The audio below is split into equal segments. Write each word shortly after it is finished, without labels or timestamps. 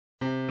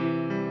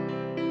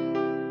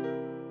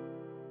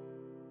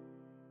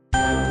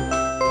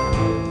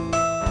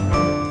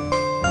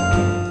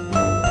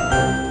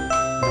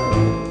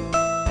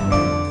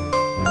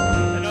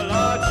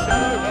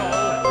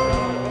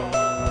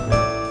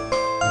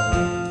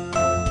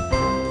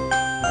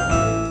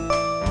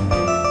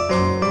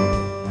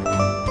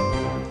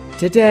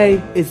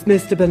Today is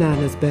Mr.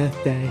 Banana's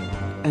birthday,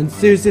 and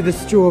Susie the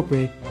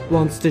Strawberry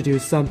wants to do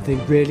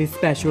something really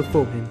special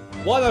for him.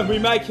 Why don't we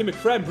make him a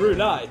creme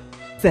brulee?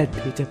 Said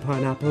Peter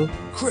Pineapple.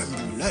 Creme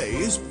brulee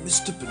is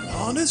Mr.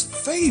 Banana's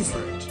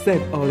favourite,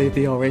 said Ollie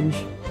the Orange.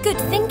 Good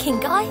thinking,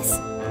 guys.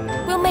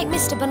 We'll make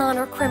Mr.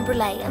 Banana a creme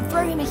brulee and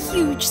throw him a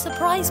huge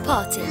surprise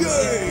party.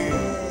 Yay!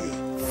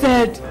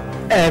 Said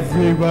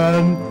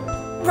everyone.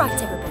 Right,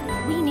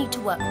 everybody, we need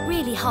to work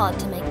really hard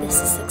to make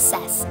this a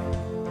success.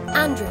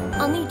 Andrew,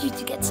 I'll need you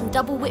to get some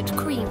double whipped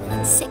cream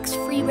and 6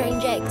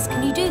 free-range eggs.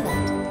 Can you do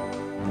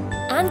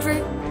that? Andrew,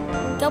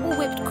 double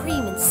whipped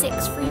cream and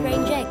 6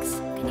 free-range eggs.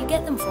 Can you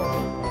get them for me?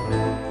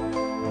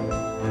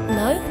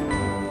 No?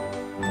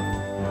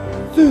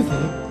 Susie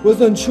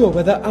was unsure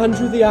whether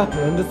Andrew the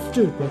Apple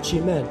understood what she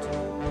meant.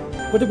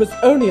 But it was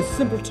only a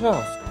simple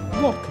task.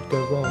 What could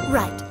go wrong?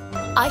 Right.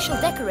 I shall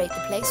decorate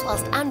the place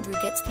whilst Andrew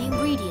gets the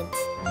ingredients.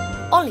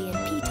 Ollie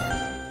and Peter,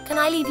 can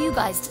I leave you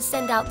guys to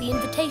send out the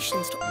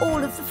invitations to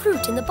all of the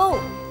fruit in the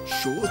bowl?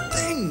 Sure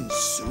thing,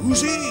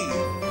 Susie!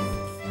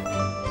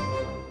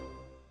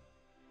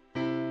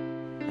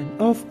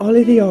 And off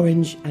Ollie the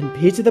Orange and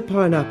Peter the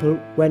Pineapple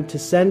went to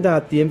send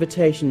out the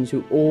invitation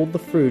to all the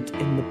fruit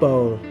in the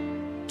bowl.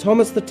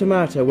 Thomas the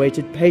Tomato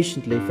waited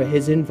patiently for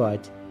his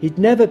invite. He'd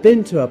never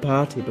been to a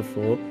party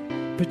before,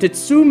 but it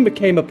soon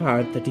became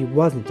apparent that he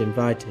wasn't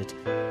invited.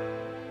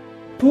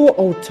 Poor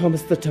old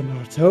Thomas the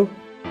Tomato.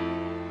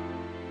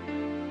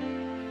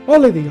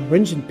 Ollie the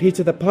Orange and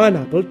Peter the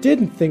Pineapple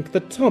didn't think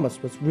that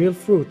Thomas was real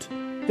fruit.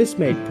 This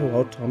made poor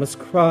old Thomas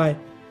cry.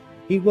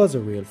 He was a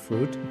real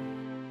fruit.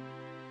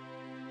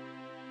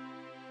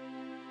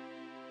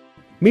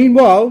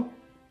 Meanwhile,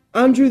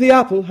 Andrew the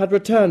Apple had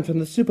returned from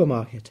the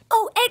supermarket.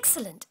 Oh,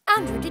 excellent!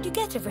 Andrew, did you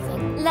get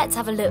everything? Let's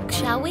have a look,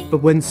 shall we?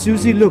 But when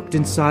Susie looked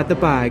inside the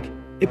bag,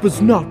 it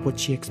was not what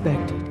she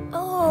expected.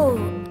 Oh,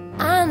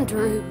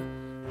 Andrew.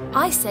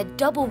 I said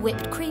double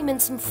whipped cream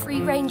and some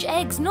free-range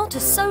eggs, not a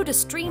soda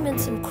stream and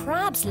some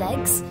crab's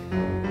legs.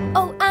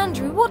 Oh,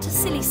 Andrew, what a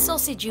silly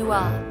sausage you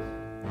are.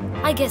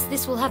 I guess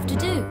this will have to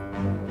do.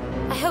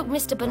 I hope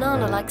Mr.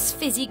 Banana likes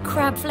fizzy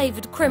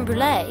crab-flavoured creme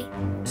brulee.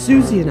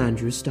 Susie and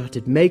Andrew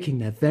started making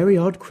their very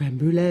odd creme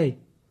brulee,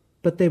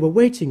 but they were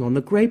waiting on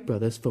the Grape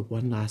Brothers for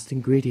one last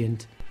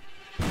ingredient.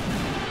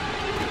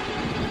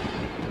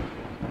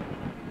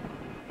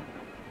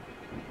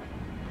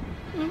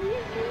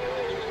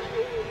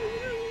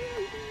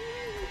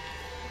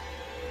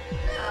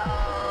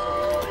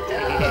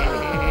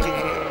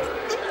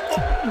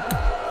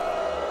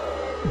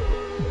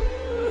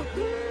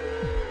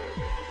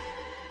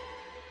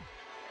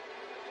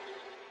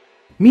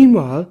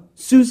 Meanwhile,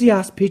 Susie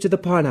asked Peter the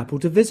Pineapple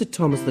to visit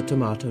Thomas the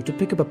Tomato to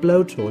pick up a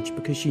blowtorch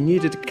because she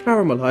needed to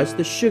caramelise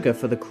the sugar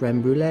for the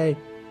creme brulee.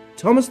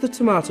 Thomas the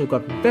Tomato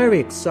got very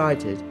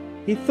excited.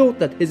 He thought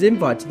that his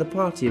invite to the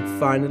party had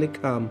finally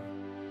come.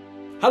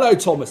 Hello,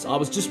 Thomas. I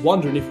was just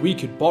wondering if we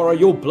could borrow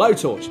your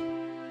blowtorch.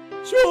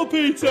 Sure,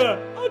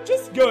 Peter. I'll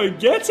just go and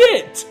get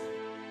it.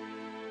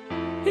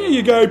 Here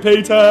you go,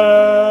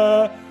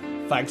 Peter.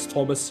 Thanks,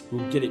 Thomas.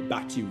 We'll get it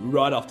back to you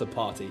right after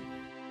party.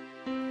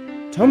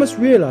 Thomas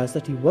realised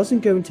that he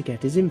wasn't going to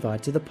get his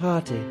invite to the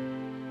party,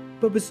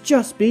 but was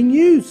just being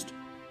used.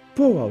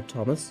 Poor old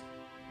Thomas.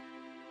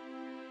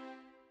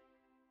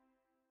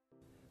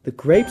 The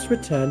grapes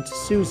returned to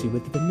Susie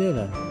with the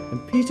vanilla,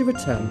 and Peter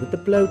returned with the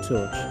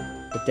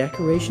blowtorch. The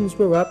decorations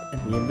were up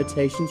and the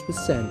invitations were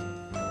sent.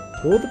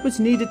 All that was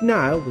needed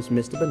now was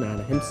Mr.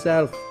 Banana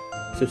himself,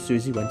 so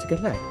Susie went to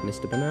collect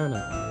Mr. Banana.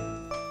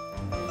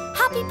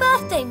 Happy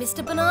birthday,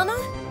 Mr. Banana!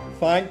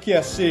 Thank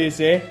you,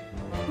 Susie.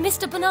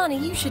 Mr. Banana,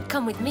 you should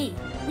come with me.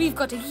 We've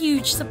got a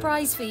huge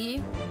surprise for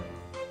you.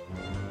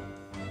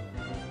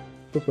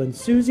 But when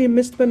Susie and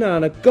Mr.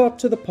 Banana got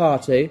to the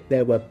party,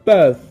 they were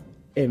both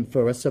in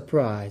for a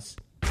surprise.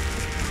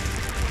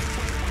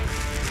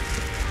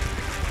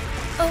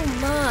 Oh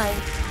my.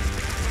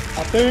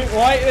 I don't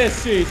like this,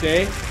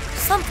 Susie.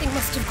 Something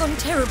must have gone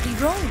terribly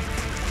wrong.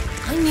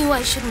 I knew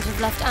I shouldn't have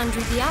left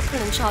Andrew the Apple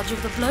in charge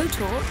of the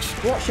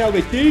blowtorch. What shall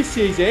we do,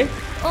 Susie?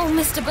 Oh,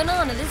 Mr.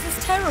 Banana, this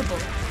is terrible.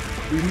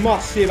 We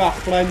must save our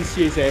friends,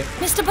 Susie.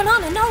 Mr.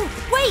 Banana, no!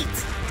 Wait!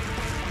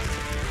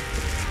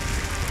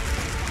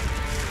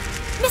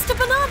 Mr.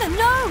 Banana,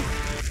 no!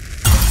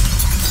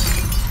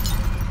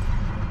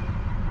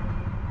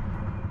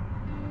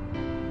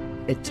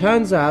 It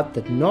turns out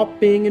that not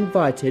being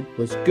invited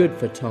was good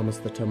for Thomas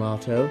the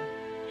Tomato.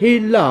 He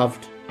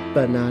loved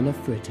banana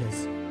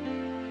fritters.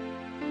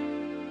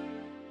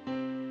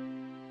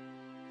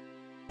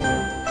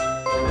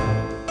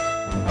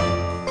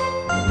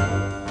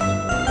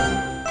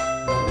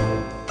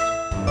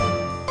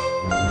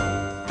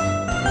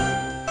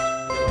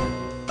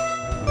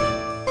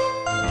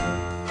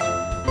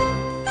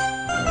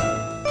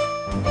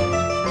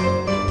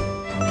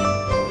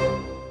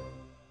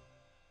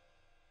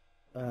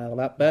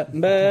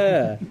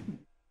 Bah.